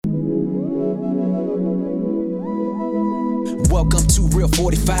Welcome to Real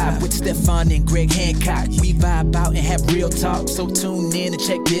 45 with Stefan and Greg Hancock. We vibe out and have real talk, so tune in and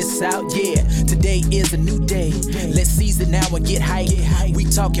check this out. Yeah, today is a new day. Let's seize it now and get hyped. We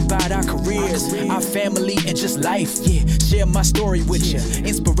talking about our careers, our family, and just life. Yeah, share my story with you.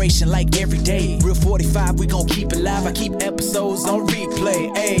 Inspiration like every day. Real 45, we gon' keep it live. I keep episodes on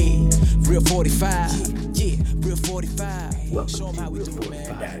replay. Hey, Real 45. Yeah, Real 45. Welcome Show 'em to how we Real do it,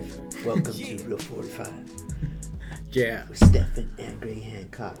 45. man. Welcome to Real 45. Yeah. With Stefan and Greg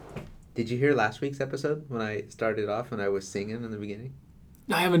Hancock. Did you hear last week's episode when I started off and I was singing in the beginning?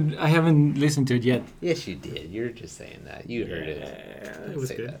 I haven't listened to it yet. Yes, you did. You're just saying that. You heard it. It was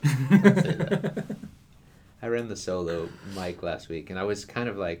Say good. that. Don't say that. I ran the solo mic last week, and I was kind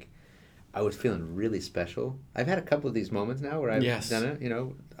of like, I was feeling really special. I've had a couple of these moments now where I've done it,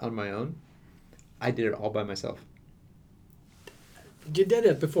 on my own. I did it all by myself. You did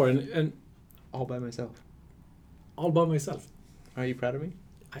it before, and All by myself. all by myself. Are you proud of me?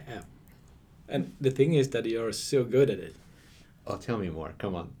 I am. And the thing is that you're so good at it. Oh, tell me more.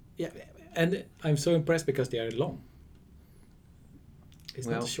 Come on. Yeah, and I'm so impressed because they are long. It's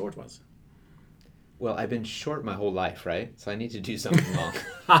not Well- the short ones. Well, I've been short my whole life, right? So I need to do something long.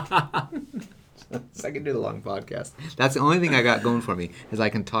 So I can do the long podcast. That's the only thing I got going for me, is I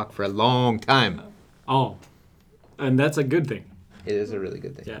can talk for a long time. Oh, and that's a good thing. It is a really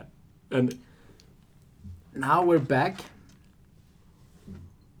good thing. Yeah, and now we're back.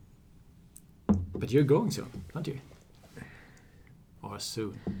 But you're going soon, aren't you? Or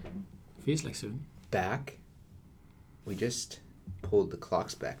soon? Feels like soon. Back. We just pulled the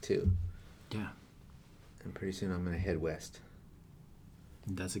clocks back too. Yeah, And pretty soon I'm going to head west.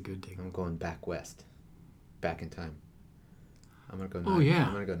 that's a good thing. I'm going back west. Back in time. I'm going to go Oh, yeah.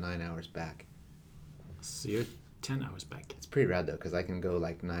 I'm going to go 9 hours back. So you're 10 hours back. It's pretty rad though, because I can go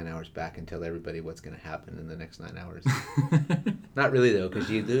like 9 hours back and tell everybody what's going to happen in the next 9 hours. Not really though, because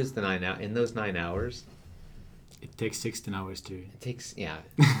you lose the 9 hours. In those 9 hours, It takes 16 hours to. it takes, yeah,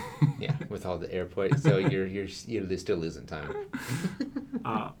 with all the airport. So you're still losing time.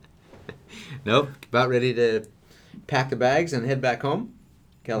 Nope. About ready to pack the bags and head back home,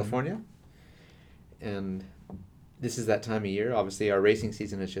 California. And this is that time of year. Obviously, our racing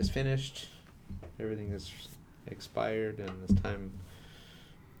season has just finished. Everything is expired, and it's time.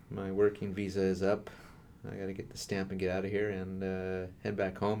 My working visa is up. I got to get the stamp and get out of here and head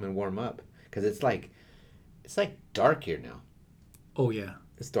back home and warm up, because it's like dark here now. Oh, yeah.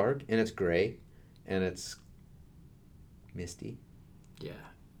 It's dark and it's gray, and it's misty. Yeah,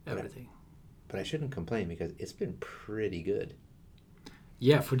 everything. But I shouldn't complain because it's been pretty good.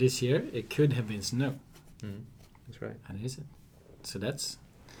 Yeah, for this year, it could have been snow. Mm-hmm. That's right. And it isn't. So that's.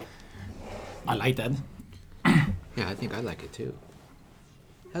 I like that. Yeah, I think I like it too.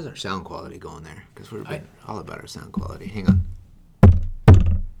 How's our sound quality going there? Because we're all about our sound quality. Hang on.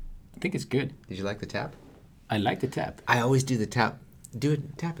 I think it's good. Did you like the tap? I like the tap. I always do the tap. Do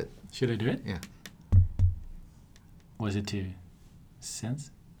it. Tap it. Should I do it? Yeah. Was it to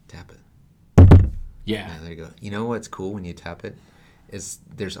sense? Tap it. Yeah. Yeah, there you go. You know what's cool when you tap it? Is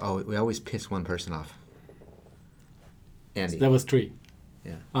we always piss one person off. Andy. That was 3.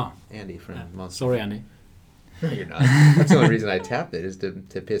 Yeah. Oh. Andy from Monster. Sorry, Andy. No, you're not. That's the only reason I tapped it, is to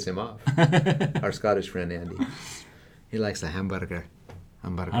piss him off. Our Scottish friend Andy. He likes the hamburger.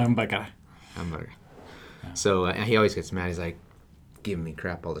 Hamburger. Hamburger. Yeah. So he always gets mad. He's like giving me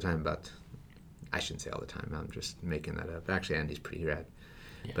crap all the time about. I shouldn't say all the time. I'm just making that up. Actually, Andy's pretty rad.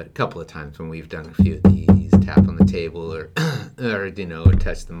 Yeah. But a couple of times when we've done a few of these, tap on the table or or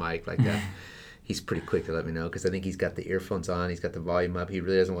touch the mic like that, he's pretty quick to let me know, because I think he's got the earphones on. He's got the volume up. He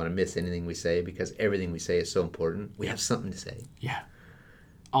really doesn't want to miss anything we say, because everything we say is so important. We have something to say. Yeah.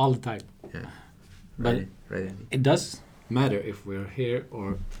 All the time. Yeah. But Right, Andy. it does matter if we're here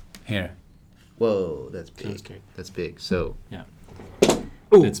or here. Whoa, that's big. Okay. That's big. So Yeah.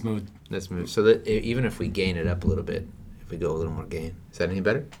 Ooh. Let's move. let's move. So that even if we gain it up a little bit, if we go a little more gain, is that any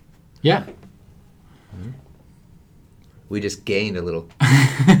better? Yeah. We just gained a little.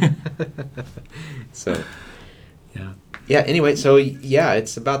 So Yeah. yeah. Anyway, so yeah,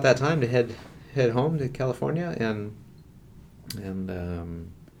 it's about that time to head home to California and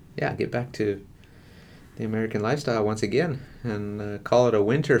get back to the American lifestyle once again, and call it a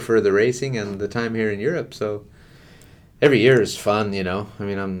winter for the racing and the time here in Europe. So every year is fun, I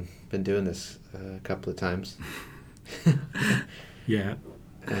mean, I'm been doing this a couple of times. Yeah.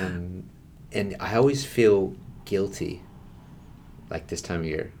 And I always feel guilty like this time of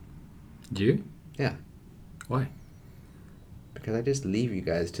year. Do you? Yeah. Why? Because I just leave you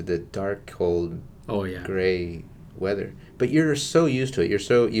guys to the dark, cold, Oh, yeah. gray weather. But you're so used to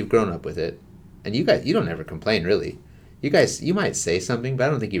it. You've grown up with it. And you guys, you don't ever complain, really. You might say something, but I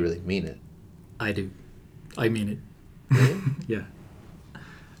don't think you really mean it. I do. I mean it. Really? Yeah.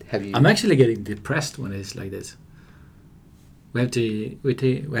 Have you? I'm actually getting depressed when it's like this. We have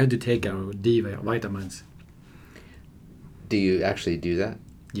to take our D vitamins. Do you actually do that?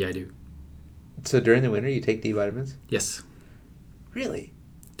 Yeah, I do. So during the winter, you take D vitamins? Yes. Really?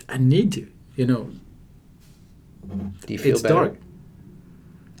 I need to. You know, Do you feel it's better? dark.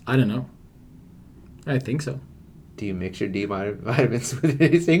 I don't know. I think so. Do you mix your D vitamins with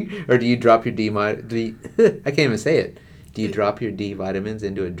anything, or do you drop your I can't even say it. Do you drop your D vitamins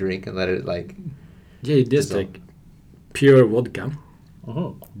into a drink and let it like? Yeah, you just dissolve? like pure vodka,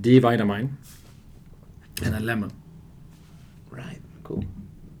 Oh, D vitamin, and a lemon. right, cool.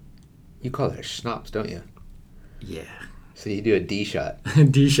 You call it schnapps, don't you? Yeah. So you do a D shot.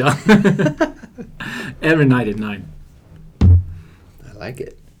 D shot. Every night at 9. I like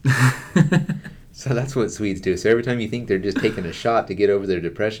it. So that's what Swedes do. So every time you think they're just taking a shot to get over their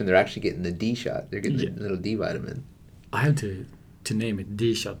depression, they're actually getting the D shot. They're getting the little D vitamin. I have to name it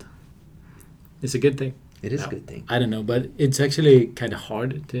D shot. It's a good thing. It is No, a good thing. I don't know, but it's actually kind of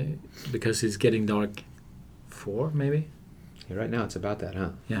hard because it's getting dark. 4 maybe. Yeah, right now it's about that, huh?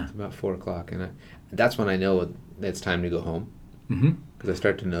 Yeah. It's about 4 o'clock, and that's when I know it's time to go home. Mm-hmm. Because I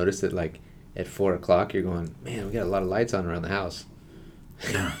start to notice that, like, at 4 o'clock, you're going, man, we got a lot of lights on around the house.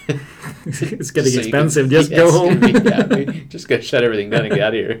 Yeah. It's getting So expensive. Just Just go home. we just gotta shut everything down and get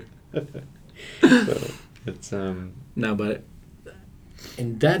out of here. So it's No, but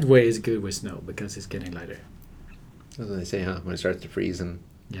in that way, it's good with snow because it's getting lighter. that's what they say, huh? When it starts to freeze and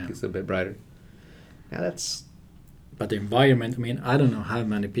Yeah. gets a little bit brighter. Now that's But the environment, I mean, I don't know how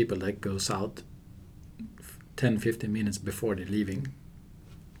many people that goes out 10, 15 minutes before they're leaving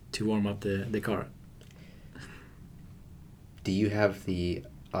to warm up the car. Do you have the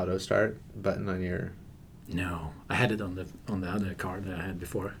auto start button on your? No, I had it on the other car that I had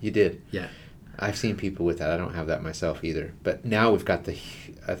before. You did. Yeah. I've seen people with that. I don't have that myself either. But now we've got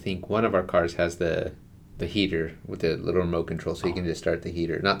I think one of our cars has the heater with the little remote control, so you can just start the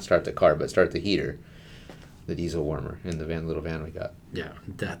heater. Not start the car, but start the heater, the diesel warmer in the little van we got. Yeah,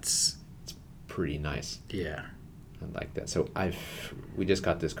 that's Pretty nice. yeah. I like that. So we just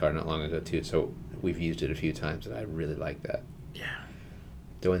got this car not long ago too, so we've used it a few times, and I really like that. Yeah.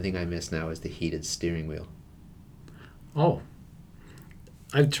 The only thing I miss now is the heated steering wheel. Oh,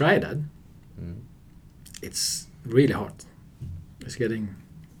 I've tried that. Mm. It's really hot. It's getting.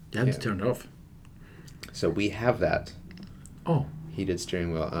 You have Yeah. to turn it off. So we have that Oh, heated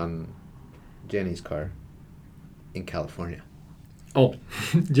steering wheel on Jenny's car in California. oh,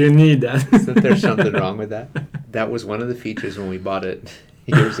 you need that. Isn't there something wrong with that? That was one of the features when we bought it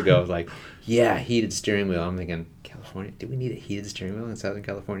years ago. I was like, yeah, heated steering wheel. I'm thinking, California? Do we need a heated steering wheel in Southern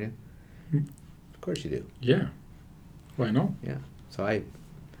California? Of course you do. Yeah. Why not? Yeah. So I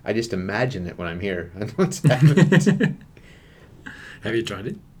just imagine it when I'm here. I don't have it. Have you tried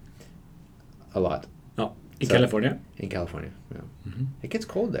it? A lot. Oh, in So- California? In California, yeah. Mm-hmm. It gets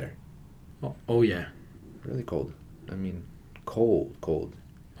cold there. Oh yeah. Really cold. I mean, cold.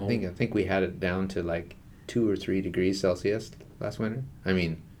 Oh. I think we had it down to like 2 or 3 degrees Celsius last winter. I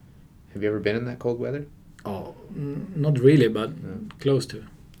mean, have you ever been in that cold weather? Oh, not really, but No. close to.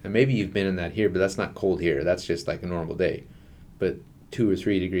 And maybe you've been in that here, but that's not cold here. That's just like a normal day. But 2 or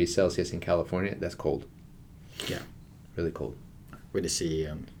 3 degrees Celsius in California, that's cold. Yeah. Really cold. With the sea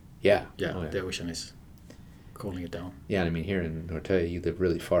and Yeah. yeah, Oh, yeah. the ocean is cooling it down. Yeah, and I mean, here in Nortea, you live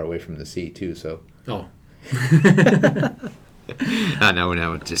really far away from the sea, too, so. Oh. No, we're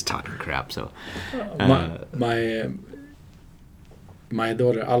now just talking crap, so. My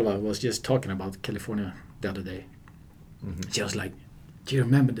daughter Alva was just talking about California the other day. Mhm. She was like, "Do you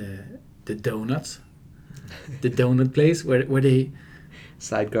remember the donuts? The donut place where they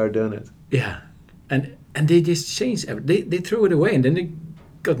Sidecar donuts. yeah, and they just changed everything. They threw it away and then they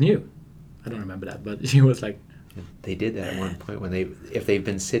got new. I don't remember that, but she was like, They did that at one point when if they've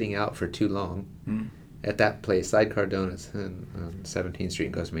been sitting out for too long, at that place, Sidecar Donuts on 17th Street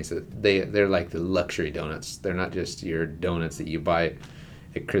in Costa Mesa, they're like the luxury donuts. They're not just your donuts that you buy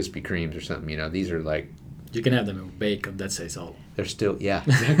at Krispy Kremes or something. You know, these are like you can have them with bacon. That says all. they're still you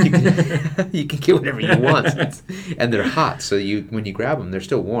can get whatever you want, and they're hot. So when you grab them, they're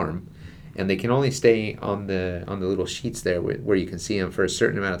still warm, and they can only stay on the little sheets there where you can see them for a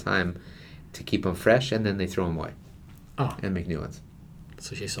certain amount of time to keep them fresh, and then they throw them away Oh, and make new ones.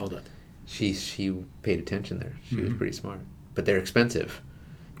 so she saw that. She paid attention there. She was Mhm. pretty smart, but they're expensive.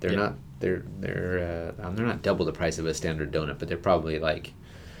 They're Yeah. not. They're not double the price of a standard donut, but they're probably like,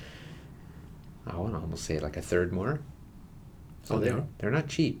 I want to almost say like a third more. Oh, they are? They're not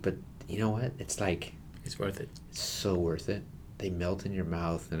cheap, but you know what? It's like It's worth it. It's so worth it. They melt in your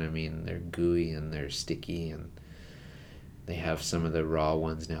mouth, and I mean, they're gooey and they're sticky, and they have some of the raw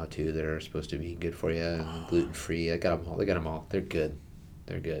ones now too that are supposed to be good for you and gluten free. I got them all. They got them all. They're good.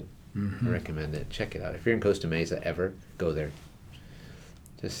 They're good. Mm-hmm. I recommend it. Check it out. If you're in Costa Mesa ever, go there.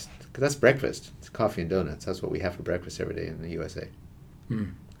 Just because that's breakfast. It's coffee and donuts. That's what we have for breakfast every day in the USA.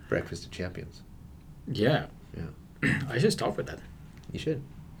 Mm. Breakfast of champions. Yeah. Yeah. I should start with that. You should.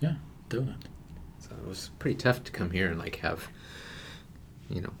 Yeah, donut. So it was pretty tough to come here and like have,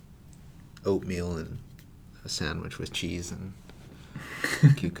 oatmeal and a sandwich with cheese and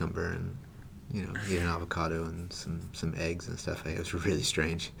cucumber and eat an avocado and some eggs and stuff. It was really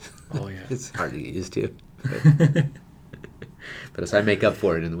strange. Oh yeah. It's hard to get used to. But as I make up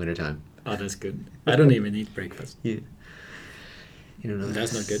for it in the wintertime. Oh, that's good. I don't even eat breakfast. Yeah. You don't know.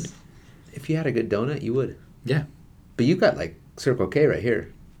 That's not good. If you had a good donut, you would. Yeah. But you got like Circle K right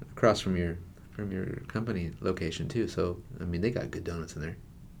here, across from your company location too. So I mean, they got good donuts in there.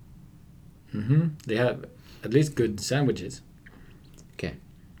 Mm-hmm. They have at least good sandwiches. Okay.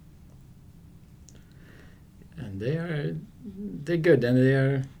 And they're good, and they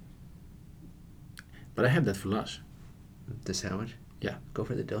are. But I have that for lunch. The sandwich? Yeah. Go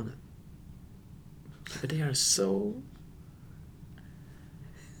for the donut. But they are so.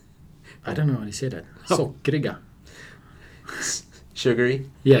 I don't know how you say that. Oh. Sockriga. Sugary?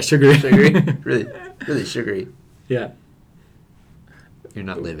 Yeah, sugary. Sugary? Really, really sugary. Yeah. You're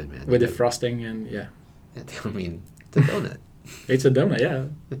not living, man. With the frosting and yeah. I mean, it's a donut. It's a donut, yeah.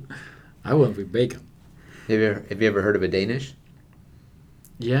 I went with bacon. Have you ever heard of a Danish?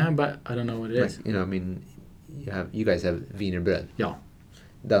 Yeah, but I don't know what it is. Like, I mean, you guys have wienerbröd. Yeah.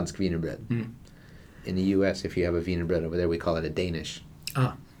 Dansk wienerbröd. Mm. In the U.S., if you have a wienerbröd over there, we call it a Danish.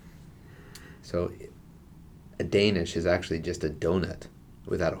 Ah. So a Danish is actually just a donut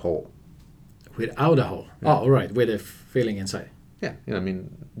without a hole. Without a hole. Yeah. Oh, all right. With a filling inside. Yeah, I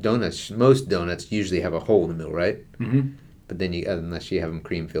mean, most donuts usually have a hole in the middle, right? Mm-hmm. But then unless you have them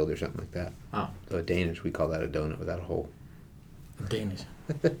cream filled or something like that. Ah. So a Danish, we call that a donut without a hole. Danish.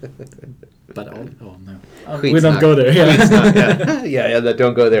 But oh no. Queen's We don't not- go there. Queen's not- Yeah. yeah, that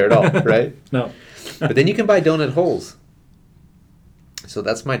don't go there at all, right? No. But then you can buy donut holes. So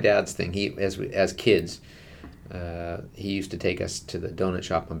that's my dad's thing. As kids, he used to take us to the donut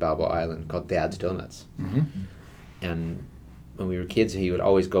shop on Balboa Island called Dad's Donuts. Mm-hmm. And when we were kids, he would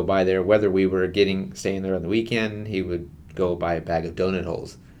always go by there. Whether we were staying there on the weekend, he would go buy a bag of donut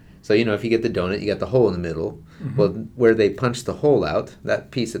holes. So, if you get the donut, you got the hole in the middle. Mm-hmm. Well, where they punched the hole out, that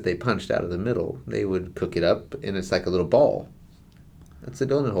piece that they punched out of the middle, they would cook it up, and it's like a little ball. That's a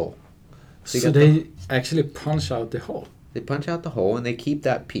donut hole. So you got they actually punch out the hole. They punch out the hole, and they keep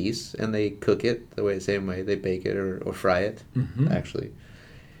that piece, and they cook it the same way they bake it or fry it, Mm-hmm. actually.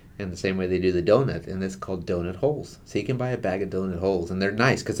 And the same way they do the donut, and it's called donut holes. So you can buy a bag of donut holes, and they're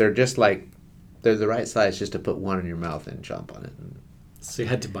nice because they're just like, they're the right size just to put one in your mouth and chomp on it. So you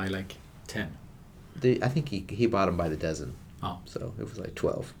had to buy like 10. I think he bought them by the dozen. Oh. So it was like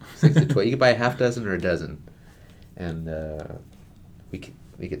 12. 6 to 12. You could buy a half dozen or a dozen. And we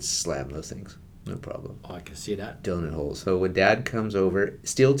could slam those things. No problem. Oh, I can see that. Donut holes. So when Dad comes over,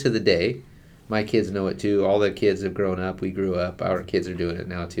 still to the day, my kids know it too. All the kids have grown up. We grew up. Our kids are doing it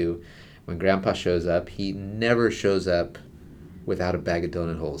now too. When Grandpa shows up, he never shows up without a bag of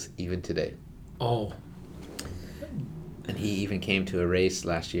donut holes, even today. Oh. And he even came to a race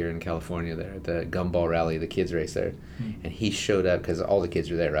last year in California there, at the Gumball Rally, the kids race there. And he showed up because all the kids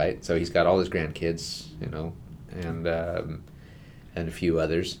are there, right? So he's got all his grandkids, and a few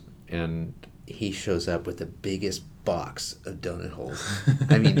others. And he shows up with the biggest box of donut holes.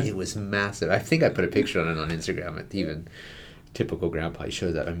 I mean, it was massive. I think I put a picture on it on Instagram. At even typical Grandpa, he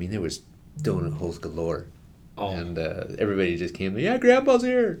shows up. I mean, there was donut holes galore. Oh. And everybody just came, yeah, Grandpa's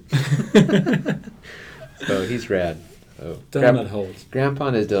here. So he's rad. So Donut holes. Grandpa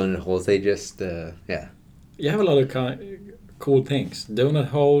and his donut holes, they just, yeah. You have a lot of cool things. Donut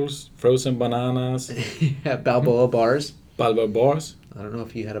holes, frozen bananas, Yeah, Balboa bars. Balboa bars. I don't know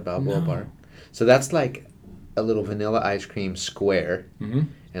if you had a Balboa No. bar. So that's like a little vanilla ice cream square, Mm-hmm.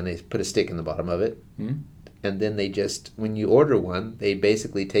 and they put a stick in the bottom of it. Mm-hmm. And then they just, when you order one, they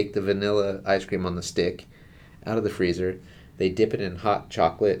basically take the vanilla ice cream on the stick out of the freezer. They dip it in hot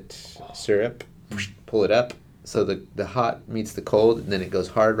chocolate syrup, pull it up. So the hot meets the cold, and then it goes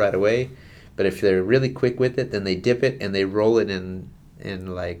hard right away. But if they're really quick with it, then they dip it and they roll it in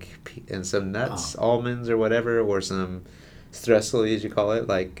some nuts, almonds or whatever, or some streusel, as you call it,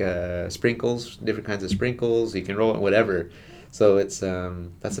 like sprinkles, different kinds of sprinkles. You can roll it whatever. So it's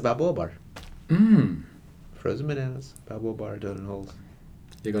that's a Balboa bar. Mm. Frozen bananas, Balboa bar, donut holes.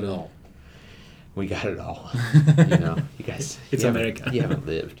 You got it all. we got it all. You know, you guys. It's you America. You haven't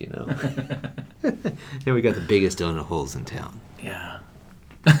lived, you know. And we got the biggest donut holes in town. Yeah.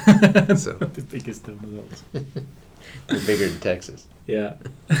 So The biggest of those. They're bigger than Texas. Yeah.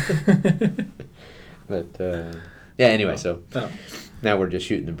 But yeah. Anyway, so Oh. now we're just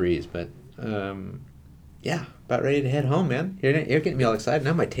shooting the breeze. But yeah, about ready to head home, man. You're getting me all excited.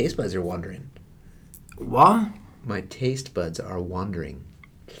 Now my taste buds are wandering. What? My taste buds are wandering.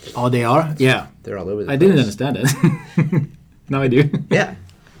 Oh, they are? Yeah. They're all over the I place. didn't understand it. Now I do. Yeah.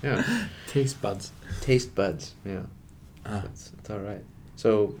 Yeah. Taste buds. Taste buds. Yeah. Ah. It's all right.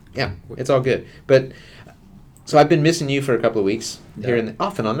 So yeah, it's all good. But so I've been missing you for a couple of weeks here and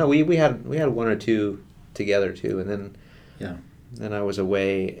off and on. No, we had one or two together too, and then Yeah. then I was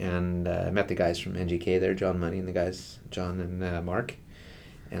away and I met the guys from NGK there, John Money and the guys John and Mark,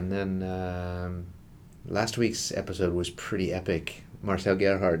 and then last week's episode was pretty epic. Marcel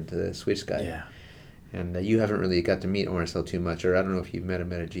Gerhard, the Swiss guy. Yeah. And you haven't really got to meet Marcel too much, or I don't know if you've met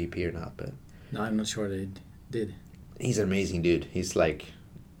him at a GP or not, but No, I'm not sure they did. he's an amazing dude. He's like,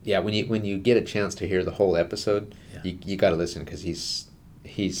 yeah, when you get a chance to hear the whole episode, Yeah. you got to listen because he's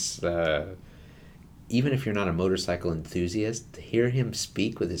even if you're not a motorcycle enthusiast, to hear him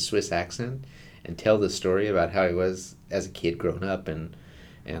speak with his Swiss accent and tell the story about how he was as a kid growing up and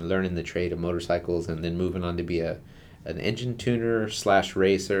learning the trade of motorcycles and then moving on to be an engine tuner /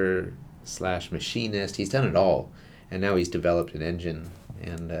 racer / machinist. He's done it all, and now he's developed an engine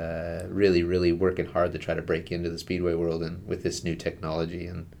and really, really working hard to try to break into the speedway world and with this new technology.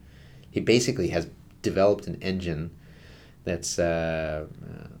 And he basically has developed an engine that's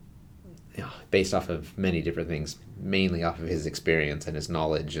based off of many different things, mainly off of his experience and his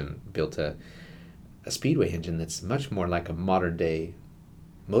knowledge, and built a speedway engine that's much more like a modern day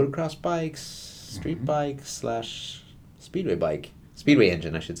motocross bikes, street bike / speedway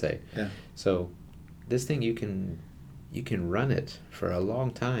engine, I should say. Yeah. So this thing you can run it for a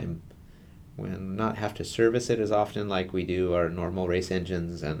long time when not have to service it as often like we do our normal race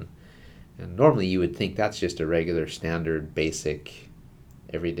engines, and normally you would think that's just a regular standard basic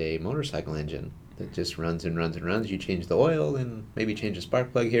everyday motorcycle engine that just runs and runs and runs. You change the oil and maybe change a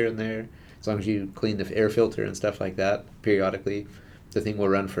spark plug here and there. As long as you clean the air filter and stuff like that periodically, the thing will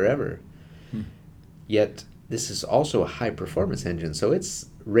run forever. Yet this is also a high performance engine, so it's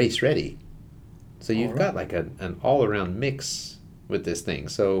race ready. So you've got like an all around mix with this thing.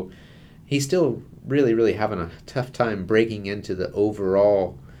 So he's still really, really having a tough time breaking into the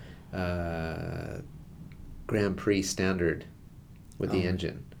overall Grand Prix standard with the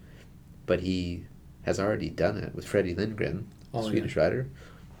engine. But he has already done it with Freddie Lindgren, the Swedish rider.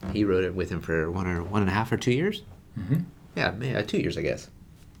 He rode it with him for 1.5 or 2 years. Mm-hmm. Yeah, 2 years, I guess.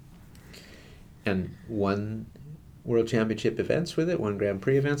 And won World Championship events with it, won Grand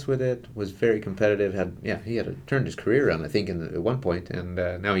Prix events with it, was very competitive. He had turned his career around, I think, at one point, and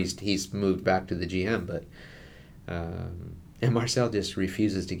now he's moved back to the GM. But and Marcel just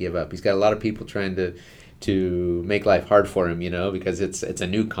refuses to give up. He's got a lot of people trying to make life hard for him, because it's a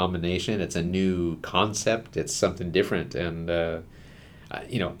new combination, it's a new concept, it's something different, and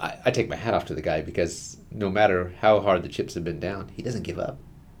I take my hat off to the guy because no matter how hard the chips have been down, he doesn't give up.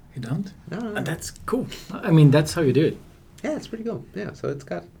 You don't? No. And that's cool. I mean, that's how you do it. Yeah, it's pretty cool. Yeah, so it's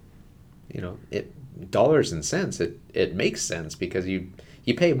got, dollars and cents. It makes sense because you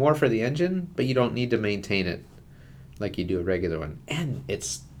pay more for the engine, but you don't need to maintain it like you do a regular one. And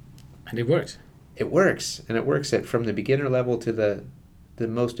it works. It works, and it works from the beginner level to the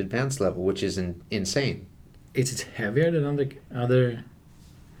most advanced level, which is insane. Is it heavier than other?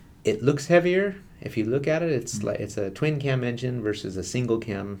 It looks heavier. If you look at it, it's a twin cam engine versus a single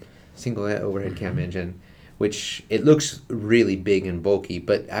overhead cam engine, which it looks really big and bulky,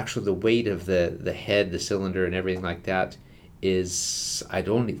 but actually the weight of the head, the cylinder, and everything like that is, I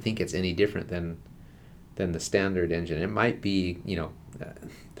don't think it's any different than the standard engine. It might be,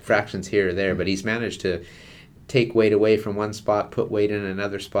 fractions here or there, but he's managed to take weight away from one spot, put weight in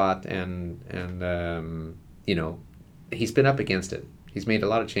another spot, and he's been up against it. He's made a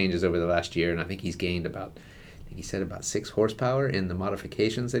lot of changes over the last year, and I think he's gained about 6 horsepower in the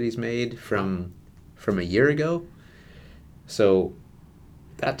modifications that he's made from a year ago. So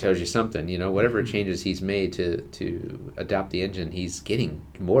that tells you something, whatever changes he's made to adapt the engine, he's getting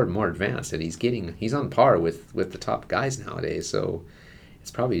more and more advanced, and he's on par with the top guys nowadays. So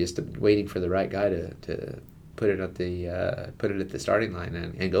it's probably just waiting for the right guy to put it at the starting line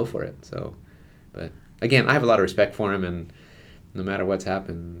and go for it. So, but again, I have a lot of respect for him, and no matter what's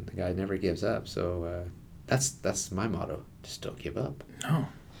happened, the guy never gives up. So that's my motto. Just don't give up. No.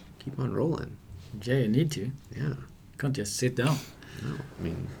 Keep on rolling. Yeah, you need to. Yeah. Can't just sit down. No, I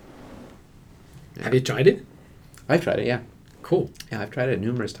mean, Yeah. Have you tried it? I've tried it, yeah. Cool. Yeah, I've tried it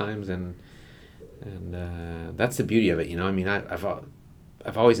numerous times, and that's the beauty of it, you know. I mean,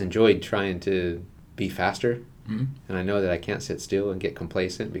 I've always enjoyed trying to be faster, and I know that I can't sit still and get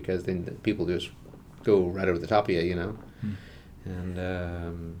complacent, because then the people just go right over the top of you, you know.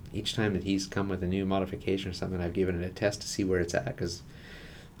 And each time that he's come with a new modification or something, I've given it a test to see where it's at, because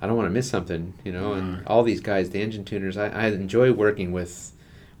I don't want to miss something, you know. And all these guys, the engine tuners, I enjoy working with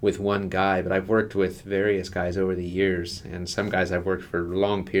one guy, but I've worked with various guys over the years, and some guys I've worked for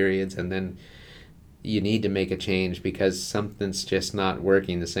long periods, and then you need to make a change because something's just not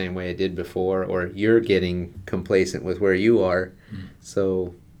working the same way it did before, or you're getting complacent with where you are.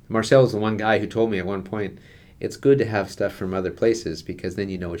 So Marcel's the one guy who told me at one point, it's good to have stuff from other places, because then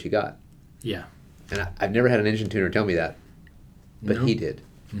you know what you got. Yeah. And I've never had an engine tuner tell me that, but No. he did.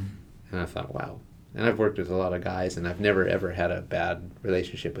 And I thought, wow. And I've worked with a lot of guys, and I've never ever had a bad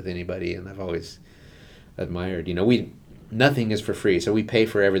relationship with anybody, and I've always admired, you know, nothing is for free, so we pay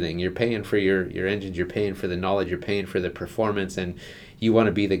for everything. You're paying for your engines, you're paying for the knowledge, you're paying for the performance, and you want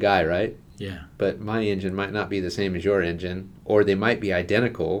to be the guy, right? Yeah. But my engine might not be the same as your engine, or they might be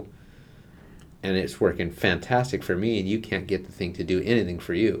identical, and it's working fantastic for me, and you can't get the thing to do anything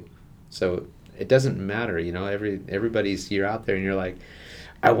for you. So it doesn't matter, you know. You're out there and you're like,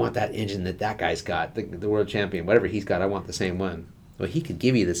 I want that engine that guy's got, the world champion, whatever he's got, I want the same one. Well, he could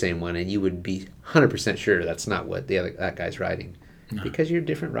give you the same one, and you would be 100% sure that's not what that guy's riding. No. Because you're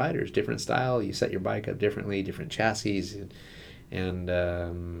different riders, different style, you set your bike up differently, different chassis,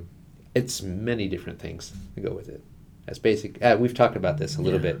 and it's many different things that go with it. As basic, we've talked about this a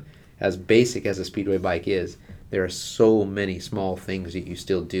little bit, as basic as a speedway bike is, there are so many small things that you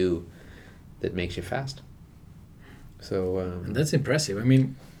still do that makes you fast. So and that's impressive. I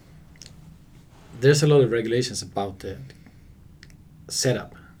mean, there's a lot of regulations about the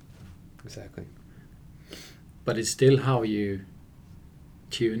setup. Exactly. But it's still how you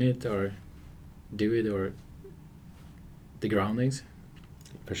tune it or do it, or the groundings.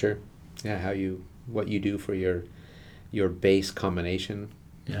 For sure. Yeah, what you do for your base combination,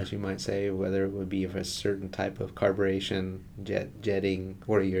 as you might say, whether it would be of a certain type of carburation, jetting,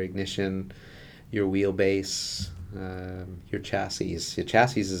 or your ignition, your wheelbase, your chassis. Your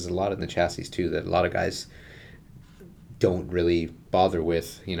chassis is a lot in the chassis too that a lot of guys don't really bother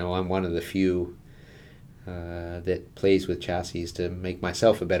with. You know, I'm one of the few that plays with chassis to make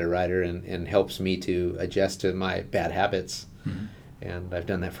myself a better rider, and helps me to adjust to my bad habits. And I've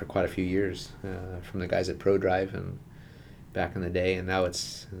done that for quite a few years, from the guys at ProDrive and back in the day, and now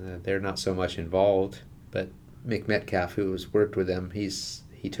it's they're not so much involved. But Mick Metcalf, who has worked with them,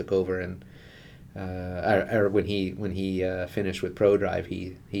 he took over, and when he finished with ProDrive,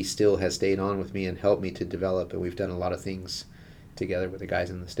 he still has stayed on with me and helped me to develop, and we've done a lot of things together with the guys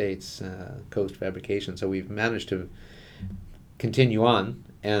in the States, Coast Fabrication. So we've managed to continue on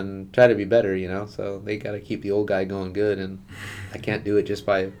and try to be better, you know. So they got to keep the old guy going good, and I can't do it just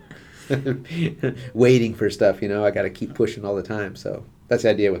by waiting for stuff, you know. I got to keep pushing all the time. So that's the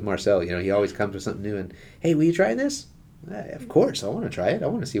idea with Marcel, you know. He always comes with something new, and hey, will you try this? Of course, I want to try it. I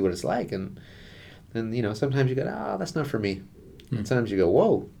want to see what it's like. And you know, sometimes you go, oh, that's not for me. And sometimes you go,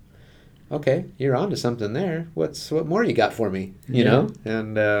 whoa, okay, you're onto something there. What more you got for me? You know,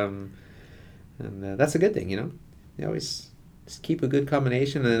 and that's a good thing, you know. You always just keep a good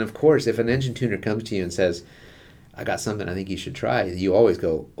combination, and then of course, if an engine tuner comes to you and says, I got something I think you should try, you always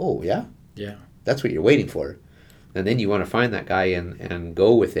go, oh yeah, that's what you're waiting for. And then you want to find that guy and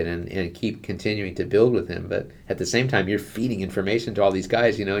go with it and keep continuing to build with him. But at the same time, you're feeding information to all these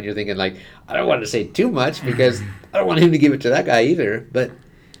guys, you know, and you're thinking, like, I don't want to say too much because I don't want him to give it to that guy either. But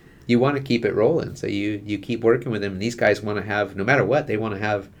you want to keep it rolling. So you keep working with him. And these guys want to have, no matter what, they want to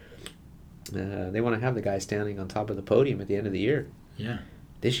have the guy standing on top of the podium at the end of the year. Yeah.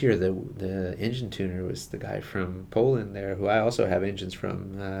 This year, the engine tuner was the guy from Poland there, who I also have engines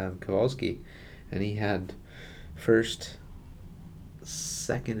from, Kowalski. And he had first,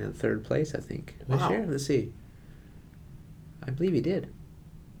 second, and third place, I think, this year. Let's see. I believe he did.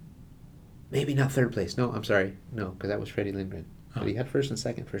 Maybe not third place. No, I'm sorry. No, because that was Freddie Lindgren. But he had first and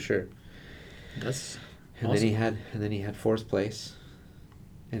second for sure. That's and awesome. then he had fourth place,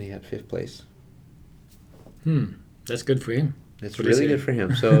 and he had fifth place. That's good for him. It's really good for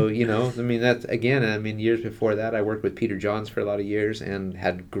him. So, you know, I mean, that's, again, I mean, years before that, I worked with Peter Johns for a lot of years and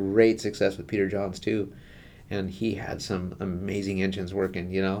had great success with Peter Johns too. And he had some amazing engines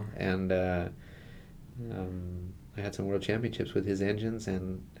working, you know, and I had some world championships with his engines,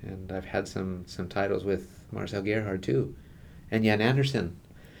 and I've had some titles with Marcel Gerhard too, and Jan Andersen,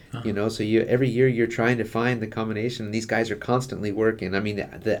 you know. So every year you're trying to find the combination. And these guys are constantly working. I mean,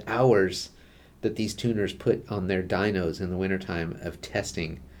 the hours that these tuners put on their dynos in the wintertime of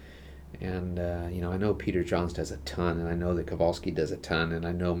testing. And, I know Peter Johns does a ton, and I know that Kowalski does a ton, and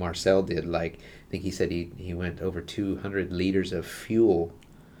I know Marcel did, I think he said he went over 200 liters of fuel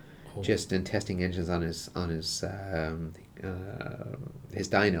just in testing engines on his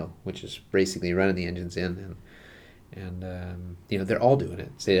dyno, which is basically running the engines in. And they're all doing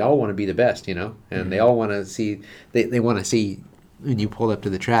it. So they all want to be the best, and they all want to see, they want to see when you pull up to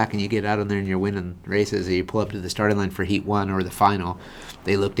the track and you get out on there and you're winning races, or you pull up to the starting line for Heat 1 or the final,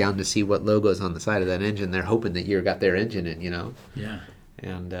 they look down to see what logo's on the side of that engine. They're hoping that you've got their engine in, Yeah.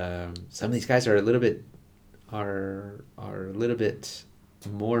 And some of these guys are a little bit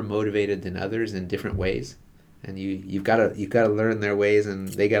more motivated than others in different ways, and you've got to learn their ways, and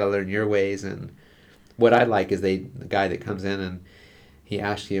they got to learn your ways. And what I like is the guy that comes in and he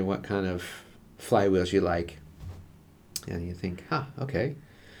asks you what kind of flywheels you like. And you think, okay.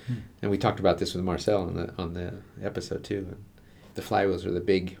 And we talked about this with Marcel on the episode too. And the flywheels are the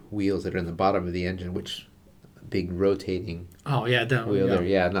big wheels that are in the bottom of the engine, which big rotating wheel there.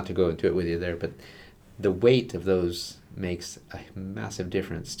 Yeah, not to go into it with you there, but the weight of those makes a massive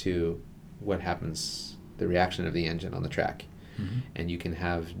difference to what happens, the reaction of the engine on the track. Mm-hmm. And you can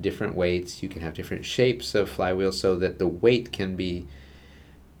have different weights, you can have different shapes of flywheels so that the weight can be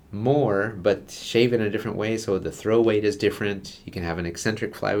more, but shave in a different way, so the throw weight is different. You can have an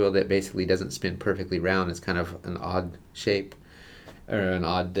eccentric flywheel that basically doesn't spin perfectly round. It's kind of an odd shape, or an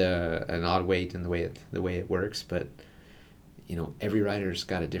odd weight in the way it works. But every rider's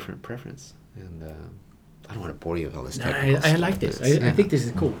got a different preference, and I don't want to bore you with all this technical stuff. I like this. I think this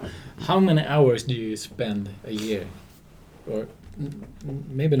is cool. How many hours do you spend a year, or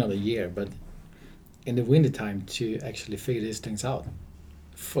maybe not a year, but in the wintertime to actually figure these things out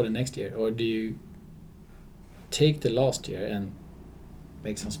for the next year? Or do you take the last year and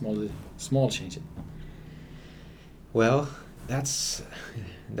make some small changes? Well, that's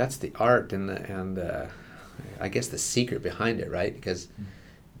the art and I guess the secret behind it, right? Because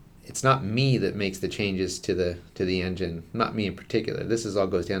it's not me that makes the changes to the engine, not me in particular. This all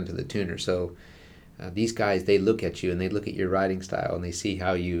goes down to the tuner. So these guys, they look at you and they look at your riding style and they see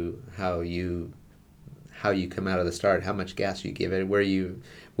how you come out of the start, how much gas you give it, where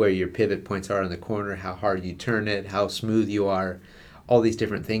your pivot points are in the corner, how hard you turn it, how smooth you are, all these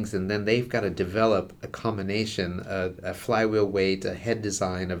different things. And then they've got to develop a combination, a flywheel weight, a head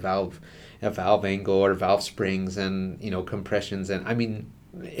design, a valve angle or valve springs, and compressions. And I mean,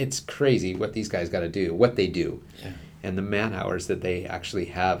 it's crazy what these guys got to do, what they do, and the man hours that they actually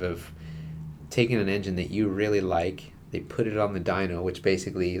have of taking an engine that you really like, they put it on the dyno, which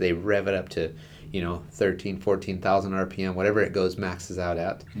basically they rev it up to 13, 14,000 RPM, whatever it goes, maxes out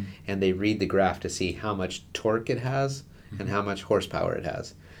at. And they read the graph to see how much torque it has and how much horsepower it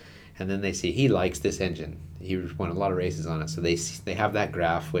has. And then they see he likes this engine. He won a lot of races on it. So they have that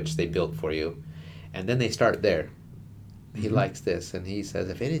graph, which they built for you. And then they start there. He likes this. And he says,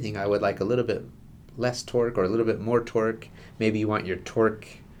 if anything, I would like a little bit less torque or a little bit more torque. Maybe you want your torque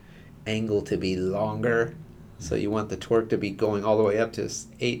angle to be longer. So you want the torque to be going all the way up to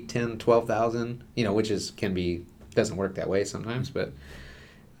 8, 10, 12,000, which doesn't work that way sometimes, but,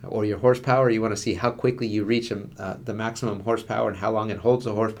 or your horsepower, you want to see how quickly you reach the maximum horsepower and how long it holds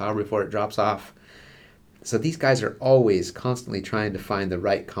the horsepower before it drops off. So these guys are always constantly trying to find the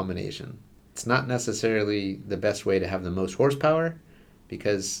right combination. It's not necessarily the best way to have the most horsepower,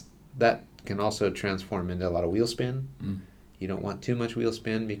 because that can also transform into a lot of wheel spin. You don't want too much wheel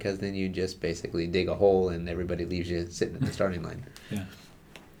spin, because then you just basically dig a hole and everybody leaves you sitting at the starting line. Yeah.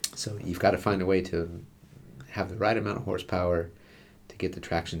 So you've got to find a way to have the right amount of horsepower to get the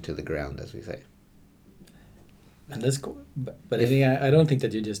traction to the ground, as we say. And that's cool. But I don't think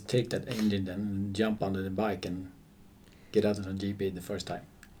that you just take that engine and jump onto the bike and get out on the GP the first time.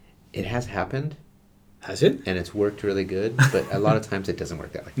 It has happened. Has it? And it's worked really good, but a lot of times it doesn't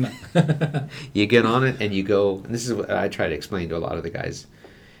work that way. No. You get on it and you go, and this is what I try to explain to a lot of the guys.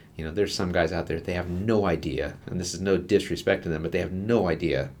 There's some guys out there, they have no idea, and this is no disrespect to them, but they have no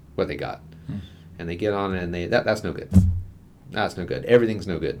idea what they got. And they get on it and that's no good. That's no good. Everything's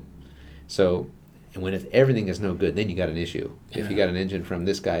no good. So, and if everything is no good, then you got an issue. If you got an engine from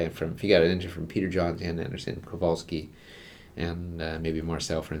this guy, if you got an engine from Peter Johns, Jan Anderson, Kowalski, and maybe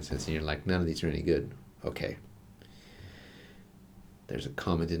Marcel, for instance, and you're like, none of these are any good. Okay. There's a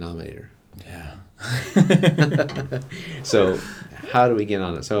common denominator. Yeah. So how do we get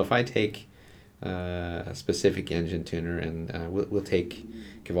on it? So if I take a specific engine tuner, and we'll take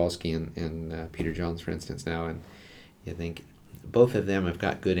Kowalski and Peter Johns, for instance, now, and you think both of them have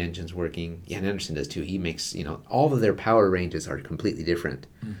got good engines working. Jan Anderson does too. He makes, all of their power ranges are completely different.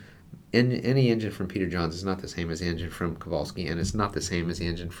 any engine from Peter Johns is not the same as the engine from Kowalski, and it's not the same as the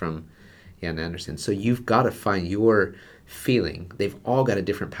engine from Jan Anderson. So you've got to find your feeling. They've all got a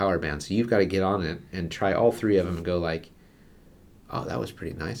different power band, so you've got to get on it and try all three of them and go like, oh, that was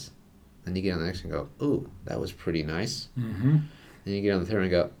pretty nice. Then you get on the next one and go, ooh, that was pretty nice. Mm-hmm. Then you get on the third one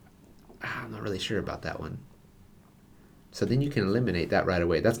and go, I'm not really sure about that one. So then you can eliminate that right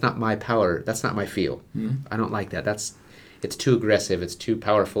away. That's not my power. That's not my feel. Mm-hmm. I don't like that. It's too aggressive. It's too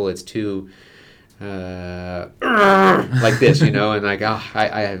powerful. It's too like this, you know. And like,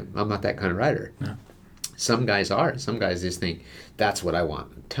 I'm not that kind of rider. No. Some guys are. Some guys just think that's what I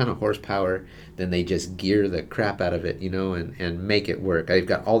want. A ton of horsepower. Then they just gear the crap out of it, you know, and make it work. They've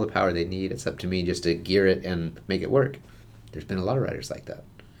got all the power they need. It's up to me just to gear it and make it work. There's been a lot of riders like that.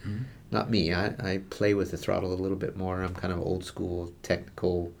 Mm-hmm. Not me. I play with the throttle a little bit more. I'm kind of old school,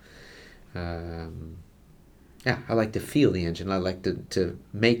 technical. I like to feel the engine. I like to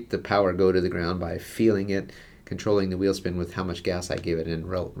make the power go to the ground by feeling it, controlling the wheel spin with how much gas I give it, and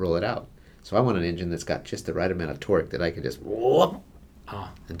roll it out. So I want an engine that's got just the right amount of torque that I can just whoop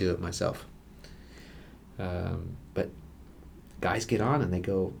and do it myself. But guys get on and they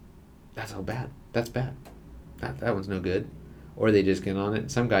go, that's all bad. That's bad. That one's no good. Or they just get on it.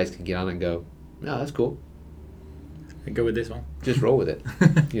 Some guys can get on and go, no, that's cool. I go with this one. Just roll with it,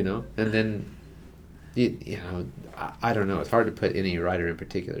 you know. And then, you know, I don't know. It's hard to put any rider in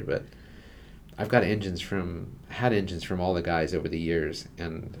particular, but I've got had engines from all the guys over the years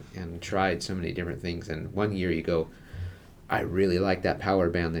and tried so many different things. And one year you go, I really like that power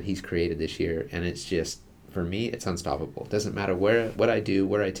band that he's created this year, and it's just, for me, it's unstoppable. It doesn't matter what I do,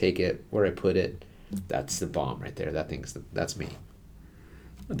 where I take it, where I put it. That's the bomb right there. That's me.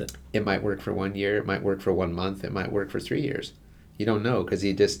 It might work for 1 year. It might work for 1 month. It might work for 3 years. You don't know, because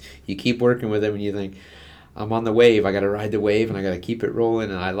you keep working with him and you think, I'm on the wave. I got to ride the wave and I got to keep it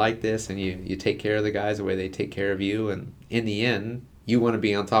rolling, and I like this. And you take care of the guys the way they take care of you. And in the end, you want to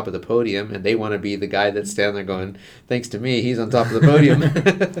be on top of the podium, and they want to be the guy that's standing there going, thanks to me, he's on top of the podium.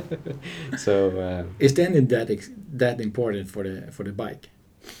 So is the engine that important for the bike?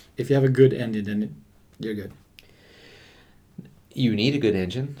 If you have a good engine, then you're good. You need a good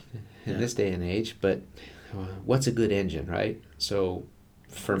engine in this day and age, but what's a good engine, right? So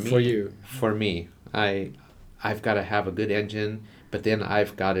for me, I've got to have a good engine, but then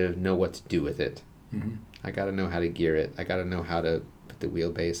I've got to know what to do with it. Mm-hmm. I got to know how to gear it. I got to know how to put the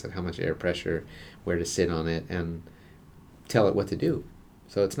wheelbase and how much air pressure, where to sit on it, and tell it what to do.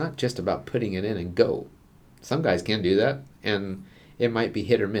 So it's not just about putting it in and go. Some guys can do that, and it might be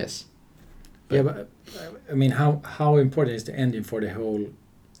hit or miss. But I mean, how important is the engine for the whole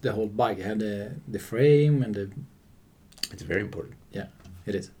bike? You have the frame and the. It's very important. Yeah,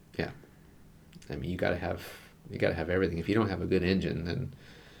 it is. Yeah, I mean, you gotta have everything. If you don't have a good engine, then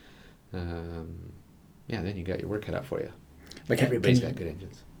then you got your work cut out for you. But everybody's got good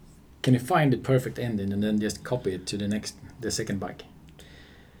engines. Can you find the perfect engine and then just copy it to the second bike?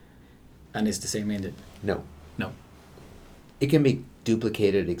 And it's the same engine? No. It can be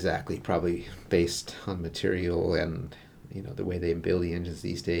duplicated exactly, probably based on material and, you know, the way they build the engines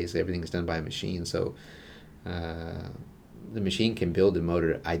these days. Everything's done by a machine, so the machine can build the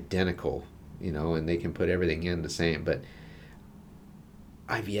motor identical, you know, and they can put everything in the same. But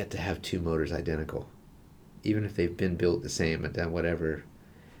I've yet to have two motors identical. Even if they've been built the same and done whatever,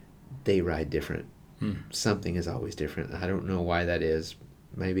 they ride different. Something is always different. I don't know why that is.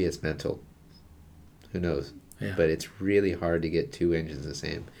 Maybe it's mental. Who knows? Yeah. But it's really hard to get two engines the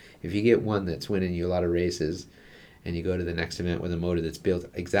same. If you get one that's winning you a lot of races and you go to the next event with a motor that's built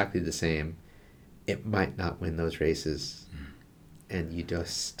exactly the same, it might not win those races. And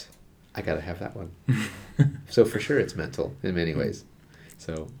I got to have that one. So for sure it's mental in many ways.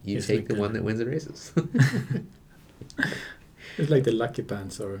 So you take like the one that wins the races. It's like the lucky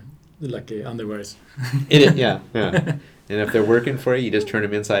pants or the lucky underwears. It is, yeah. And if they're working for you, you just turn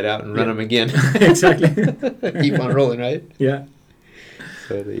them inside out and run them again. Exactly. Keep on rolling, right? Yeah.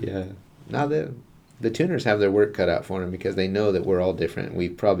 So the tuners have their work cut out for them because they know that we're all different. We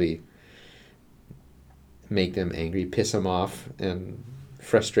probably make them angry, piss them off, and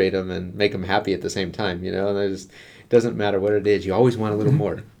frustrate them and make them happy at the same time, you know? And it doesn't matter what it is. You always want a little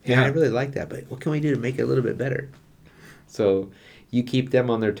more. Yeah, I really like that, but what can we do to make it a little bit better? So you keep them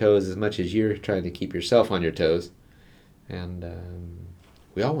on their toes as much as you're trying to keep yourself on your toes. And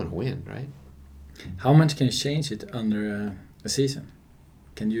we all want to win, right? How much can you change it under a season?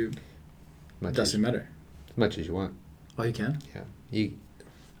 Can you? Does it matter? As much as you want. Oh, you can? Yeah.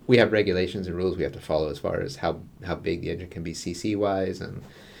 We have regulations and rules we have to follow as far as how big the engine can be CC-wise and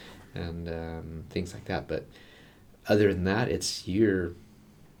things like that. But other than that, it's your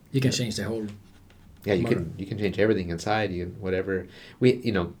You can change the whole. Yeah, you can change everything inside. Whatever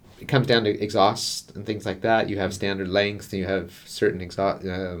it comes down to exhaust and things like that. You have standard lengths. You have certain exhaust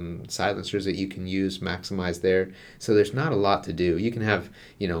silencers that you can use, maximize there. So there's not a lot to do. You can have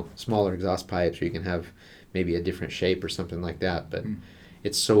smaller exhaust pipes, or you can have maybe a different shape or something like that. But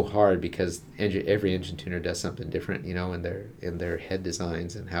it's so hard because every engine tuner does something different, in their head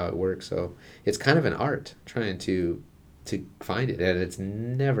designs and how it works. So it's kind of an art trying to find it, and it's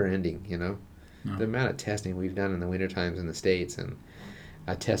never ending. No. The amount of testing we've done in the winter times in the States, and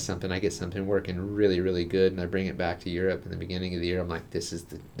I test something, I get something working really, really good, and I bring it back to Europe in the beginning of the year. I'm like, this is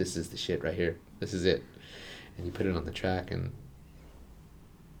the shit right here. This is it. And you put it on the track, and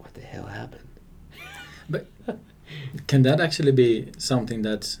what the hell happened? But can that actually be something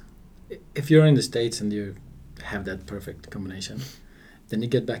that, if you're in the States and you have that perfect combination, then you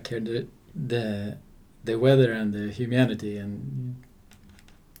get back here, the weather and the humidity and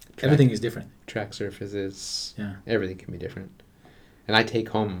everything is different. Track surfaces, yeah, everything can be different. And I take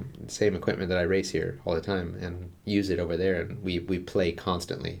home the same equipment that I race here all the time and use it over there, and we play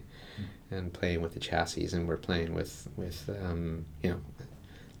constantly, and playing with the chassis, and we're playing with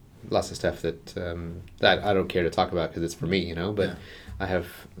lots of stuff that I don't care to talk about because it's for me, but yeah.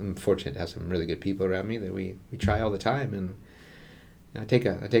 I'm fortunate to have some really good people around me that we try all the time, and I take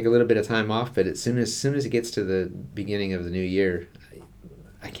a little bit of time off, but as soon as it gets to the beginning of the new year,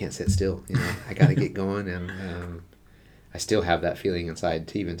 I can't sit still. I got to get going, and I still have that feeling inside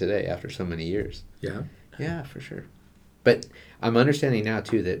even today after so many years. Yeah. Yeah, for sure. But I'm understanding now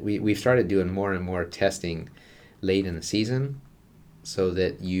too that we've started doing more and more testing late in the season, so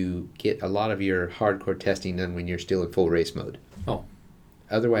that you get a lot of your hardcore testing done when you're still in full race mode. Oh.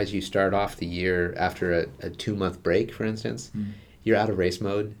 Otherwise, you start off the year after a 2-month break, for instance. You're out of race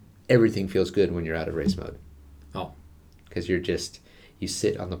mode. Everything feels good when you're out of race mode. Oh. Because you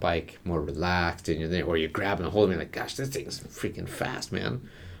sit on the bike more relaxed, and you're there, or you're grabbing a hold of me like, gosh, this thing's freaking fast, man.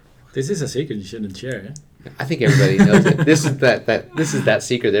 This is a secret you shouldn't share. Eh? I think everybody knows it. This is that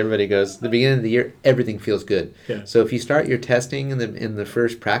secret that everybody goes. The beginning of the year, everything feels good. Yeah. So if you start your testing in the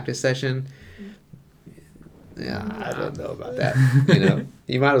first practice session, I don't know about that.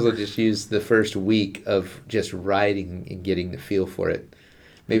 You might as well just use the first week of just riding and getting the feel for it.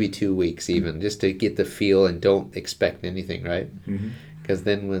 Maybe 2 weeks even, just to get the feel, and don't expect anything, right? Because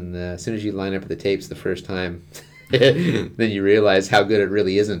then as soon as you line up the tapes the first time, then you realize how good it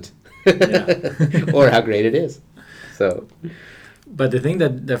really isn't. Or how great it is. So, but the thing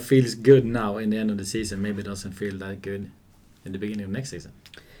that feels good now in the end of the season maybe doesn't feel that good in the beginning of next season.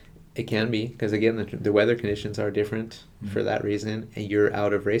 It can be, because again the weather conditions are different for that reason, and you're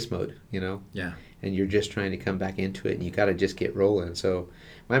out of race mode, Yeah. And you're just trying to come back into it, and you got to just get rolling. So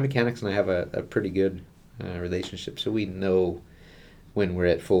my mechanics and I have a pretty good relationship, so we know when we're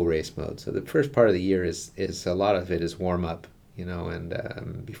at full race mode. So the first part of the year is a lot of it is warm up,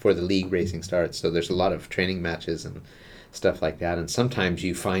 and before the league racing starts. So there's a lot of training matches and stuff like that. And sometimes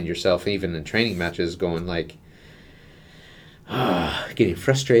you find yourself even in training matches going like, getting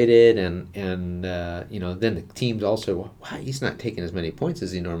frustrated, and then the team's also, wow, he's not taking as many points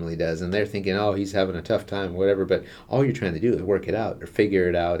as he normally does, and they're thinking, oh, he's having a tough time, whatever. But all you're trying to do is work it out or figure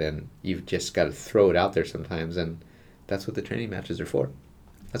it out, and you've just got to throw it out there sometimes, and that's what the training matches are for.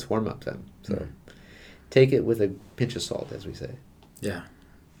 That's warm up then. So take it with a pinch of salt, as we say. Yeah.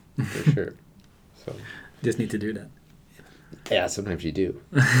 For sure. So just need to do that. Yeah, sometimes you do.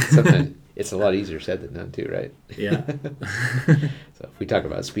 Sometimes it's a lot easier said than done too, right? Yeah. So if we talk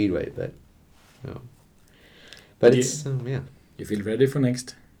about speedway, but no. But it's yeah. You feel ready for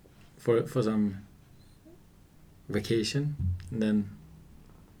some vacation, and then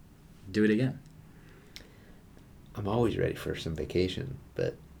do it again? I'm always ready for some vacation,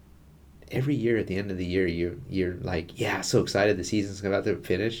 but every year at the end of the year, you're like, yeah, so excited the season's about to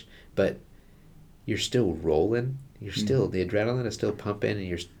finish, but you're still rolling. You're still, the adrenaline is still pumping, and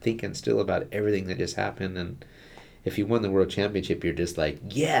you're thinking still about everything that just happened. And if you won the world championship, you're just like,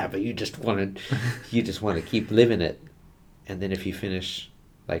 yeah, but you just want to keep living it. And then if you finish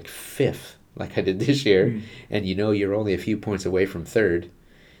like 5th, like I did this year, and you're only a few points away from 3rd,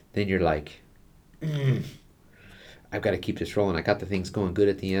 then you're like, I've got to keep this rolling. I got the things going good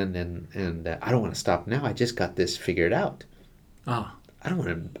at the end, and I don't want to stop now. I just got this figured out. I don't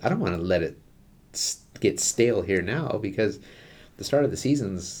want to let it get stale here now, because the start of the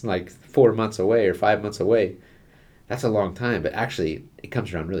season's like 4 months away or 5 months away. That's a long time, but actually it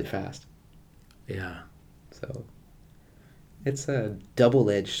comes around really fast. Yeah. So it's a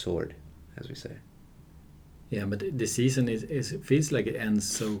double-edged sword, as we say. Yeah, but the season is feels like it ends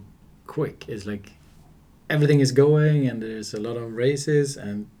so quick. It's like everything is going, and there's a lot of races,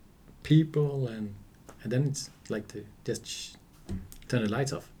 and people, and then it's like to just turn the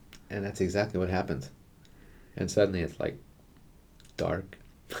lights off. And that's exactly what happens. And suddenly it's like dark.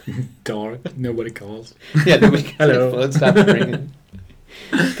 Dark. Nobody calls. Yeah, nobody can. Hello. Phone stops ringing.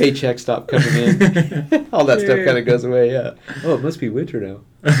 Paychecks stop coming in. All that stuff kind of goes away. Yeah. Oh, it must be winter now.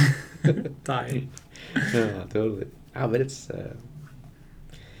 Time. No, totally. Oh, but it's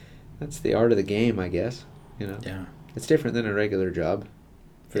that's the art of the game, I guess. You know. Yeah. It's different than a regular job,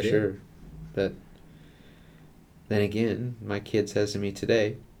 for It is. sure. But then again, my kid says to me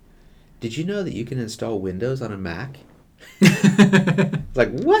today, "Did you know that you can install Windows on a Mac?" It's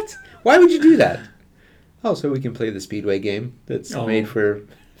like, what? Why would you do that? Oh, so we can play the Speedway game that's made for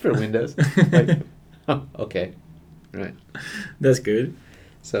Windows. Like, oh, okay, right. That's good.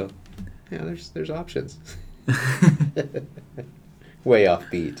 So, yeah, there's options. Way off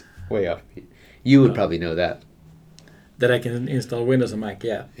beat. You would probably know that. That I can install Windows on Mac,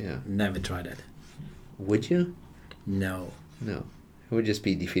 yeah. Yeah. Never tried it. Would you? No. No. It would just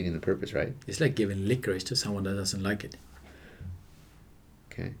be defeating the purpose, right? It's like giving licorice to someone that doesn't like it.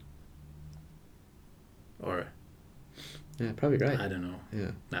 Okay. Or, Yeah, probably right. I don't know.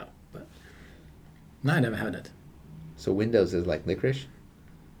 Yeah. No, but... No, I never had it. So Windows is like licorice?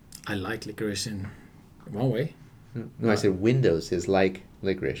 I like licorice in one way. No, I said Windows is like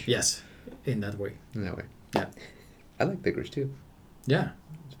licorice. Yes, in that way. In that way. Yeah. I like licorice too. Yeah,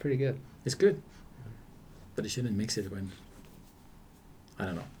 It's pretty good. it's good. But you shouldn't mix it when... I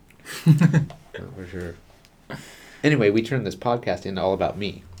don't know. No, for sure. Anyway, we turned this podcast into all about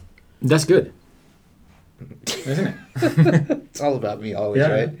me. That's good. Isn't it? It's all about me always,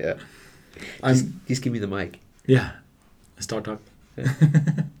 Yeah. right? Yeah. Just give me the mic. Yeah. Start talk.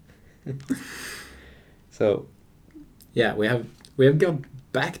 So, Yeah, we have gone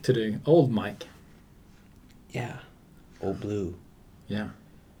back to the old mic. yeah. Old Blue. Yeah.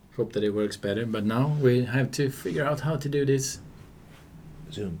 Hope that it works better, but now we have to figure out how to do this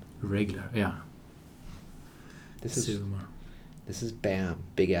Zoom. regular. Yeah. This is Zoom. this is Bam,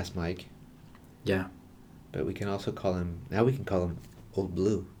 big ass Mike. Yeah. But we can also call him Old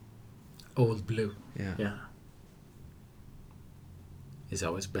Blue. Old Blue. Yeah. Yeah. Is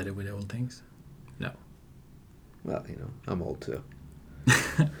always better with old things? No. Well, you know, I'm old too.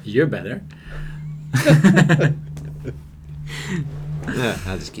 You're better. Yeah,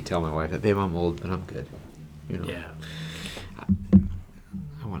 I just keep telling my wife that, babe, I'm old, but I'm good. You know. Yeah.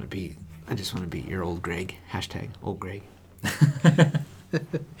 I just want to be your old Greg. Hashtag old Greg.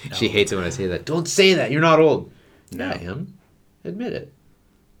 She hates it when I say that. Don't say that. You're not old. No. I am. Admit it.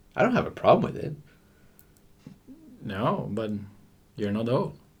 I don't have a problem with it. No, but you're not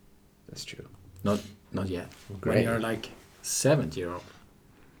old. That's true. Not yet. Great. When you're like 7-year-old.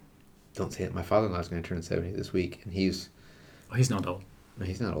 Don't say it. My father-in-law's going to turn 70 this week, and he's not old. no,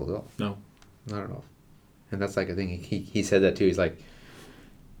 he's not old at all. No. Not at all. And that's like a thing. He said that too. He's like,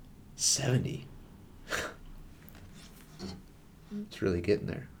 70. It's really getting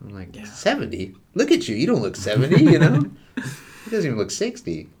there. I'm like, Yeah. 70? Look at you. You don't look 70, you know? He doesn't even look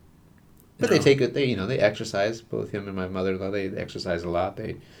 60. But No. they exercise. Both him and my mother-in-law, they exercise a lot.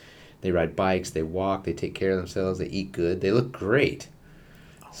 They ride bikes, they walk, they take care of themselves, they eat good. They look great.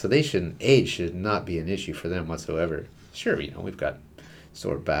 So age should not be an issue for them whatsoever. Sure, you know, we've got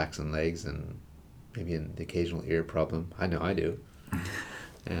sore backs and legs and maybe an occasional ear problem. I know I do.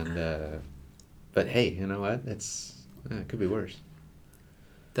 And but hey, you know what? It could be worse.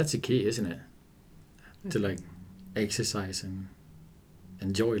 That's the key, isn't it? To like exercise and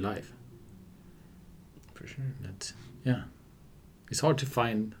enjoy life. For sure. Yeah. It's hard to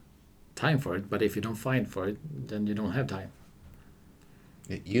find time for it, but if you don't find for it, then you don't have time.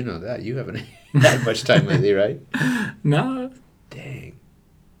 You know that. You haven't had much time lately, right? No. Dang.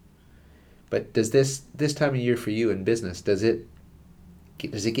 But does this time of year for you in business, does it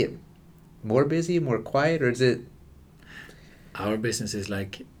get more busy, more quiet, or is it... Our business is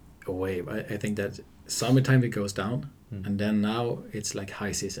like a wave. I think that summertime it goes down, and then now it's like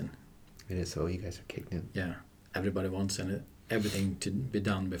high season. It is, so you guys are kicked in. Yeah. Everybody wants everything to be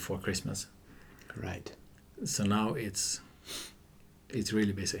done before Christmas. Right. So now it's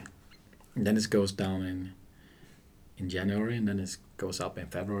really busy. And then it goes down in January, and then it goes up in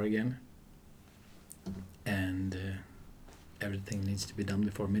February again. And everything needs to be done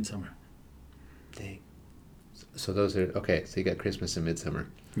before midsummer. Dang. So those are... Okay, so you got Christmas and midsummer.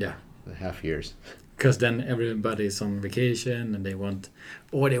 Yeah. The half years. Because then everybody's on vacation, and they want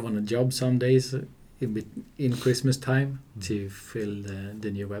a job some days in Christmas time to fill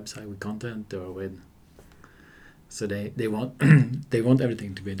the new website with content or with... So they want they want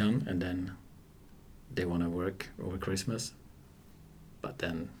everything to be done, and then they want to work over Christmas. But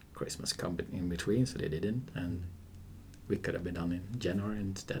then Christmas come in between, so they didn't, and we could have been done in January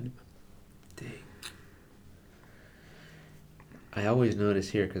instead. Dang. I always notice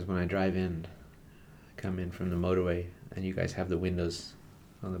here because when I drive in, I come in from the motorway, and you guys have the windows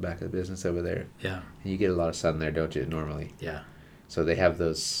on the back of the business over there. Yeah. And you get a lot of sun there, don't you, normally? Yeah. So they have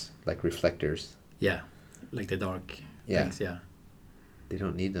those, like, reflectors. Yeah. Like the dark Yeah. things, yeah. They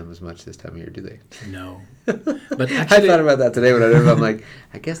don't need them as much this time of year, do they? No. But I actually, thought about that today when I drove. I'm like,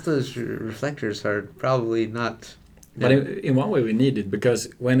 I guess those reflectors are probably not... but in one way we need it, because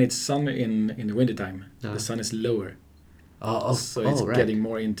when it's sun in the wintertime, Uh-huh. the sun is lower. Oh, So it's right. getting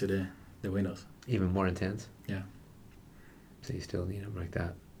more into the windows. Even more intense? Yeah. So you still need them like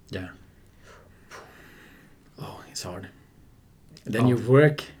that. Yeah. Oh, it's hard. And then you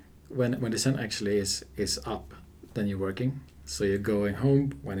work when the sun actually is up, then you're working. So you're going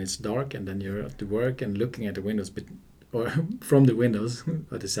home when it's dark, and then you're at to work and looking at the windows, or from the windows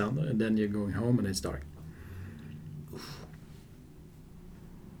at the sun, and then you're going home and it's dark.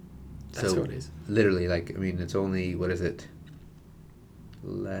 That's So how it is. literally, like, I mean, it's only, what is it?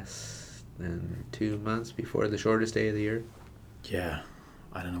 Less than 2 months before the shortest day of the year? Yeah.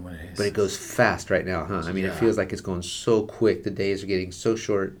 I don't know what it is. But it goes fast right now, huh? I mean, it Yeah. feels like it's going so quick. The days are getting so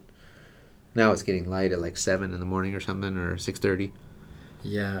short. Now it's getting light at like 7 in the morning or something, or 6:30.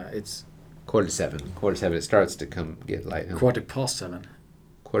 Yeah, it's 7:45. 7:45. It starts to get light. Huh? 7:15.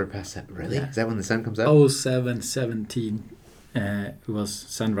 7:15. Really? Yeah. Is that when the sun comes up? 07:17. It was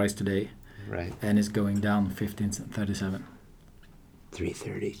sunrise today, Right. and it's going down 15:37.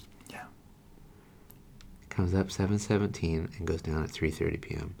 3:30. Yeah. Comes up 7:17 and goes down at 3:30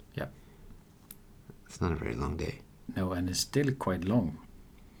 p.m. Yep. It's not a very long day. No, and it's still quite long.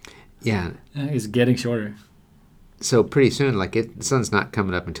 Yeah. It's getting shorter. So pretty soon, like the sun's not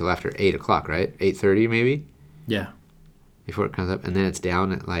coming up until after 8 o'clock, right? 8:30 maybe Yeah. before it comes up, and then it's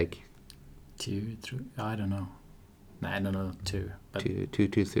down at like 2, 3, I don't know. Nah, I don't know, 2. But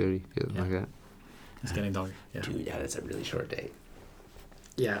 2:30, something Yeah. like that. it's getting dark. Yeah. Dude, yeah, that's a really short day.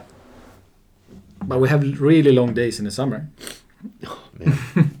 Yeah. But we have really long days in the summer. Oh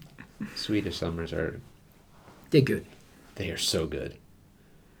man, Swedish summers They're good. they are so good.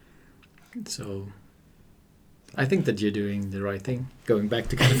 So I think that you're doing the right thing, going back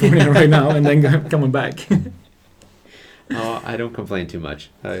to California right now and then coming back. Oh, I don't complain too much.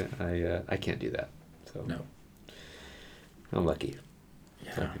 I can't do that. So No. I'm lucky.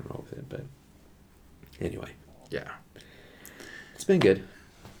 Yeah. So I can roll with it. But anyway, Yeah. it's been good,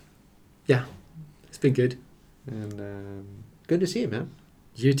 Yeah. It's been good. and good to see you, man.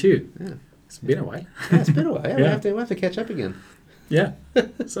 You too. Yeah, It's been a while. yeah, it's been a while. Yeah, Yeah. we'll have to catch up again. Yeah.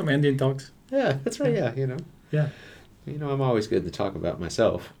 Some Indian talks. Yeah, that's right. Yeah, Yeah. I'm always good to talk about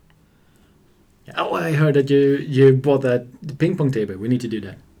myself. Oh, I heard that you bought that ping pong table. We need to do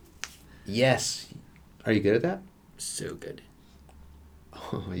that. Yes. Are you good at that? So good.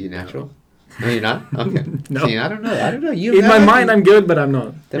 Oh, are you natural? No, you're not? Okay. No. See, I don't know. You In my mind, I'm good, but I'm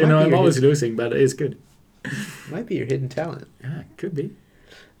not. That You might know, be I'm your always hit- losing, but it's good. might be your hidden talent. Yeah, could be.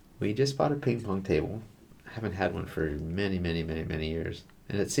 We just bought a ping pong table. I haven't had one for many, many, many, many years.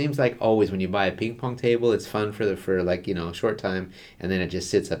 And it seems like always when you buy a ping pong table, it's fun for like, a short time, and then it just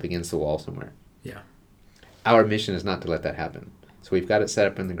sits up against the wall somewhere. Yeah. Our mission is not to let that happen. So we've got it set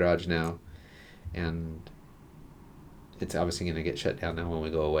up in the garage now, and it's obviously going to get shut down now when we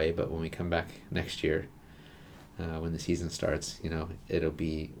go away, but when we come back next year, when the season starts, we're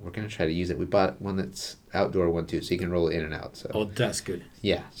going to try to use it. We bought one that's outdoor one too, so you can roll it in and out. So Oh, that's good.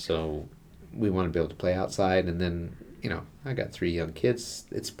 yeah, so we want to be able to play outside, and then, I got 3 young kids.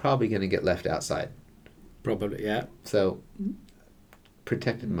 It's probably going to get left outside. Probably, yeah. So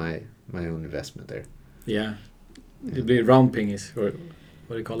protected my own investment there. Yeah. It'd be round pingis, or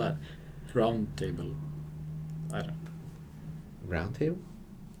what do you call that? Round table. I don't know. Round table?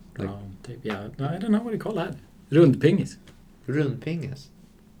 Like- Round table. Yeah, no, I don't know what do you call that. Rund pingis. Rund pingis.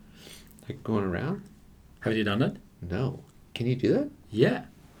 Like going around? Have you done that? No. Can you do that? Yeah.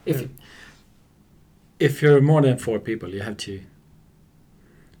 Yeah. If you're more than 4 people, you have to.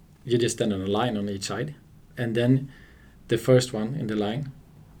 You just stand on a line on each side, and then the first one in the line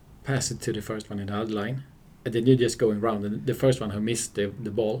pass it to the first one in the other line, and then you're just going around. And the first one who missed the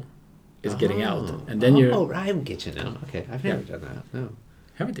ball is getting out, and then you. Oh, right, I get you now. Okay, I've never done that. No.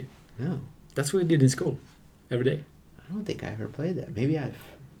 Haven't you? No. That's what we did in school, every day. I don't think I ever played that. Maybe I've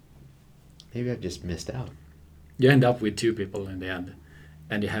just missed out. You end up with 2 people in the end,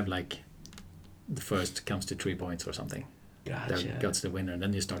 and you have like the first comes to 3 points or something. Gotcha. That gets the winner, and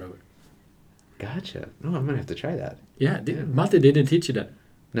then you start over. Gotcha. No, I'm gonna have to try that. Yeah, Matte didn't teach you that.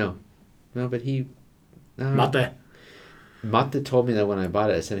 No, but he. Matte. Matte told me that when I bought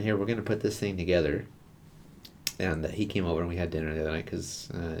it, I said, here, we're going to put this thing together. And he came over and we had dinner the other night because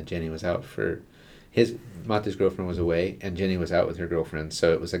Jenny was out for Matte's girlfriend was away and Jenny was out with her girlfriend.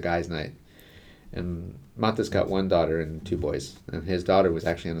 So it was a guy's night. And Matte's got one daughter and 2 boys. And his daughter was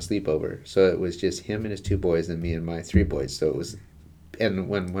actually on a sleepover. So it was just him and his 2 boys and me and my 3 boys. So it was, and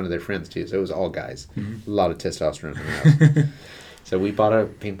one of their friends too. So it was all guys. A lot of testosterone in the house. So we bought a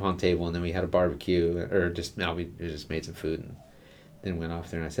ping pong table and then we had a barbecue, we just made some food and then went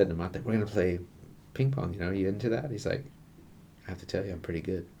off there. And I said to Matte, we're going to play ping pong, are you into that? He's like, I have to tell you, I'm pretty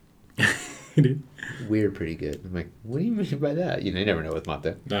good. We're pretty good. I'm like, what do you mean by that? You never know with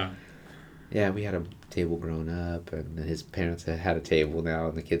Matte. No. Yeah, we had a table growing up and his parents had a table now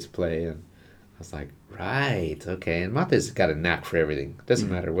and the kids play. And I was like, right, okay. And Matte's got a knack for everything.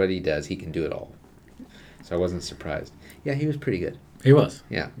 Doesn't matter what he does, he can do it all. So I wasn't surprised. Yeah, he was pretty good. He was?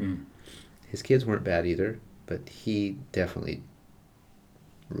 Yeah. His kids weren't bad either, but he definitely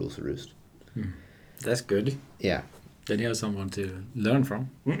rules the roost. That's good. Yeah. Then you have someone to learn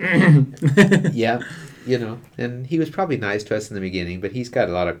from. Yeah, and he was probably nice to us in the beginning, but he's got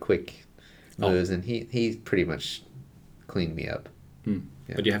a lot of quick moves, and he pretty much cleaned me up. Yeah.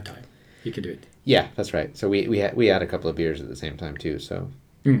 But you have time. You can do it. Yeah, that's right. So we had a couple of beers at the same time too, so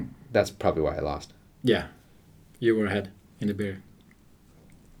that's probably why I lost. Yeah. You were ahead in the beer.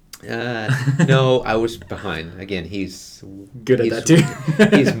 No, I was behind. Again, he's good at that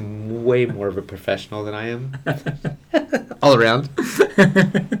too. He's way more of a professional than I am, all around.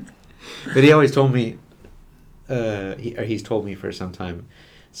 But he always told me, he's told me for some time,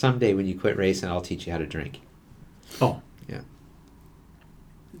 someday when you quit racing, I'll teach you how to drink. Oh. Yeah.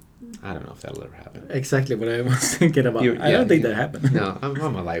 I don't know if that'll ever happen. Exactly what I was thinking about. I don't think that happened. No,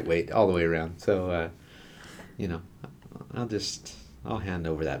 I'm a lightweight all the way around. So, I'll hand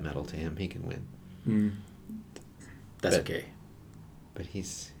over that medal to him. He can win. That's okay. But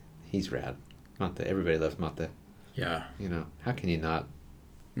he's rad. Matte. Everybody loves Matte. Yeah. How can you not?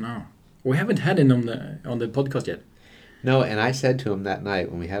 No. We haven't had him on the podcast yet. No, and I said to him that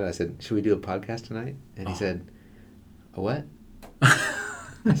night when we had it, I said, should we do a podcast tonight? And he said, a what?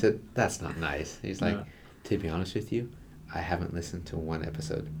 I said, that's not nice. He's like, to be honest with you, I haven't listened to 1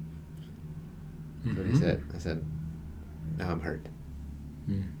 episode. That's what he said. I said, now I'm hurt.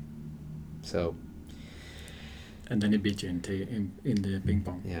 So. And then he beat you in the ping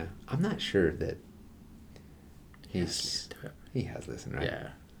pong. Yeah. I'm not sure that he has listened, right? Yeah.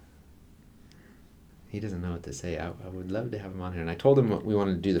 He doesn't know what to say. I would love to have him on here. And I told him we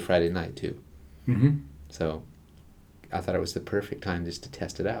wanted to do the Friday night too. So I thought it was the perfect time just to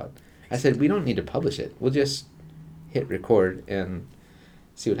test it out. I said, we don't need to publish it. We'll just hit record and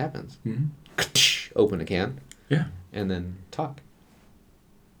see what happens. Open a can. Yeah. And then talk.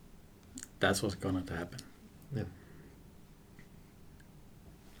 That's what's going to happen. Yeah.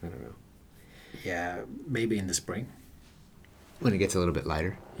 I don't know. Yeah, maybe in the spring. When it gets a little bit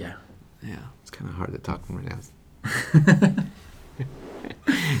lighter. Yeah. Yeah, it's kind of hard to talk when we're down.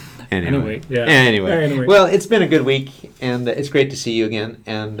 Anyway. Yeah. Anyway. Well, it's been a good week, and it's great to see you again.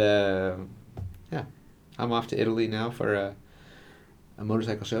 And yeah, I'm off to Italy now for a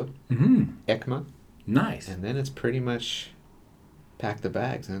motorcycle show. EICMA. Nice. And then it's pretty much pack the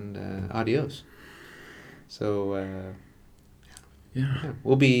bags and adios. So yeah,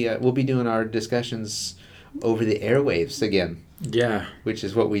 we'll be doing our discussions over the airwaves again. Yeah. Which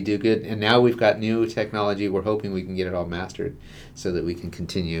is what we do good. And now we've got new technology. We're hoping we can get it all mastered so that we can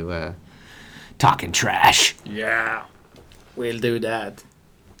continue talking trash. Yeah. We'll do that.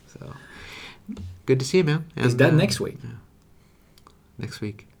 So, good to see you, man. And, is that next week? Yeah. Next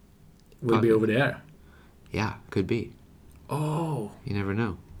week. We'll be over there. Yeah, could be. Oh. You never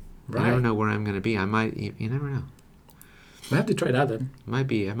know. Right. You never know where I'm going to be. I might. You never know. We have to try that then. I might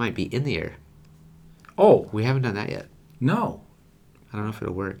be in the air. Oh. We haven't done that yet. No. I don't know if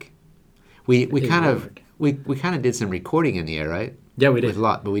it'll work. We kind of did some recording in the air, right? Yeah, we did. With a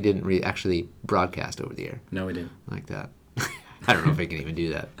lot, but we didn't actually broadcast over the air. No, we didn't. Like that. I don't know if I can even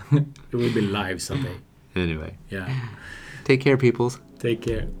do that. It will be live someday. Anyway. Yeah. Take care, peoples. Take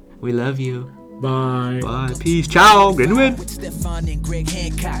care. We love you. Bye. Bye. Peace. Ciao. Grinwood. With Stefan and Greg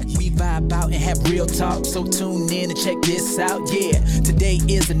Hancock, we vibe out and have real talk. So tune in and check this out. Yeah, today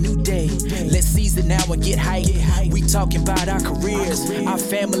is a new day. Let's seize it now and get hype. We talking about our careers, our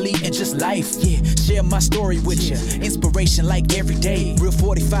family, and just life. Yeah, share my story with you. Inspiration like every day. Real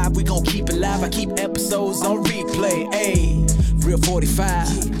 45, we gon' keep it live. I keep episodes on replay. Ayy, Real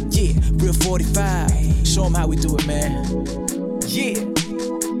 45. Yeah, Real 45. Show them how we do it, man. Yeah.